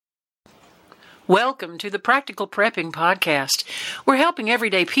Welcome to the Practical Prepping Podcast. We're helping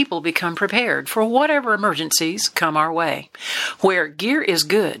everyday people become prepared for whatever emergencies come our way. Where gear is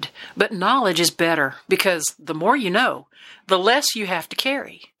good, but knowledge is better, because the more you know, the less you have to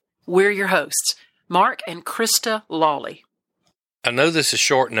carry. We're your hosts, Mark and Krista Lawley. I know this is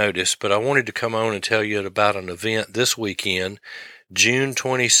short notice, but I wanted to come on and tell you about an event this weekend, June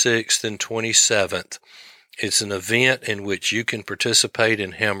 26th and 27th. It's an event in which you can participate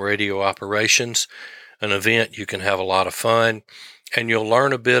in ham radio operations, an event you can have a lot of fun, and you'll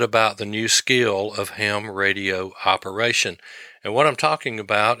learn a bit about the new skill of ham radio operation. And what I'm talking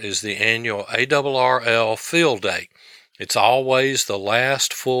about is the annual ARRL Field Day. It's always the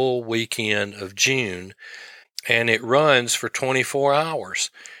last full weekend of June, and it runs for 24 hours.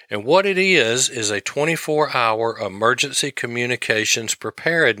 And what it is a 24-hour emergency communications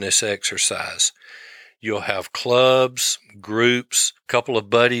preparedness exercise. You'll have clubs, groups, a couple of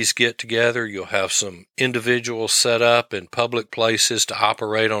buddies get together. You'll have some individuals set up in public places to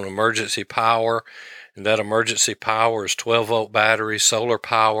operate on emergency power. And that emergency power is 12-volt battery, solar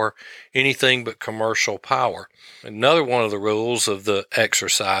power, anything but commercial power. Another one of the rules of the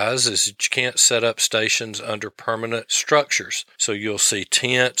exercise is that you can't set up stations under permanent structures. So you'll see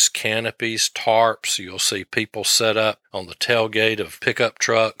tents, canopies, tarps. You'll see people set up on the tailgate of pickup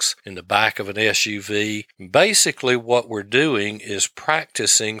trucks, in the back of an SUV. Basically, what we're doing is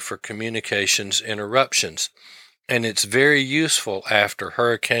practicing for communications interruptions. And it's very useful after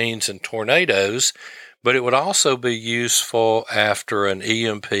hurricanes and tornadoes, but it would also be useful after an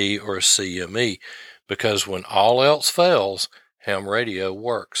EMP or a CME, because when all else fails, ham radio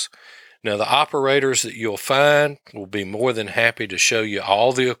works. Now, the operators that you'll find will be more than happy to show you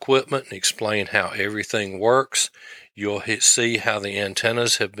all the equipment and explain how everything works. You'll see how the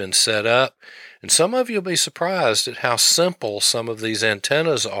antennas have been set up, and some of you will be surprised at how simple some of these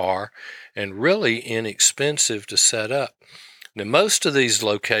antennas are and really inexpensive to set up. Now, most of these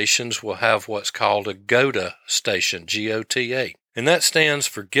locations will have what's called a GOTA station, G-O-T-A, and that stands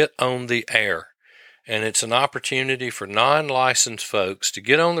for Get on the Air. And it's an opportunity for non-licensed folks to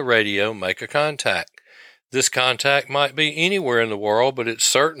get on the radio, make a contact. This contact might be anywhere in the world, but it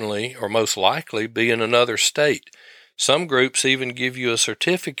certainly, or most likely, be in another state. Some groups even give you a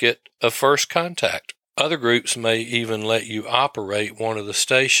certificate of first contact. Other groups may even let you operate one of the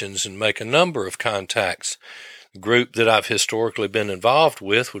stations and make a number of contacts. The group that I've historically been involved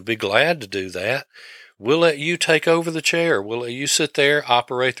with would be glad to do that. We'll let you take over the chair. We'll let you sit there,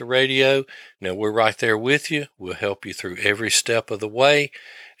 operate the radio. Now, we're right there with you. We'll help you through every step of the way,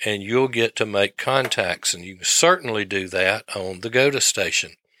 and you'll get to make contacts, and you can certainly do that on the GOTA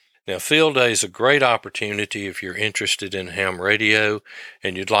station. Now, Field Day is a great opportunity if you're interested in ham radio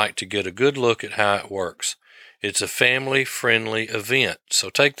and you'd like to get a good look at how it works. It's a family-friendly event,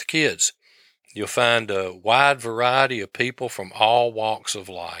 so take the kids. You'll find a wide variety of people from all walks of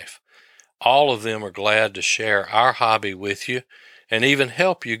life. All of them are glad to share our hobby with you and even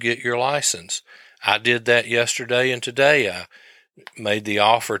help you get your license. I did that yesterday, and today I made the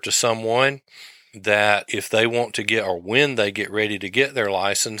offer to someone that if they want to get, or when they get ready to get their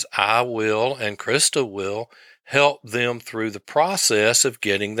license, I will, and Krista will, help them through the process of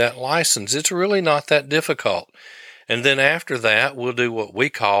getting that license. It's really not that difficult. And then after that, we'll do what we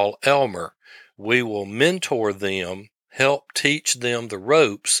call Elmer. We will mentor them, help teach them the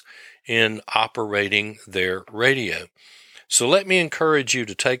ropes in operating their radio. So let me encourage you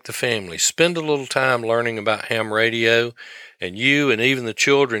to take the family, spend a little time learning about ham radio, and you and even the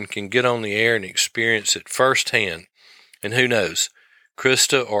children can get on the air and experience it firsthand. And who knows,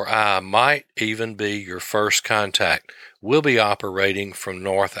 Krista or I might even be your first contact. We'll be operating from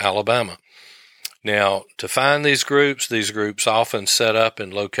North Alabama. Now, to find these groups often set up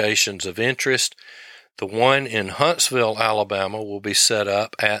in locations of interest. The one in Huntsville, Alabama will be set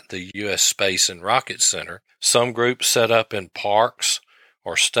up at the U.S. Space and Rocket Center. Some groups set up in parks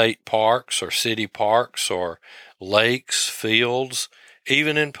or state parks or city parks or lakes, fields,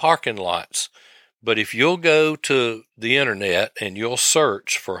 even in parking lots. But if you'll go to the internet and you'll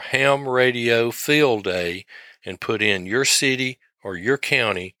search for Ham Radio Field Day and put in your city or your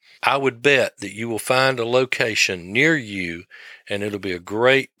county, I would bet that you will find a location near you, and it'll be a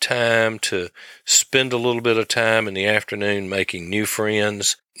great time to spend a little bit of time in the afternoon making new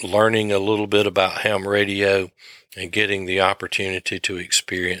friends, learning a little bit about ham radio, and getting the opportunity to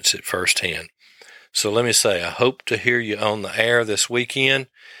experience it firsthand. So let me say, I hope to hear you on the air this weekend,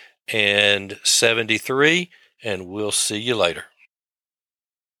 and 73, and we'll see you later.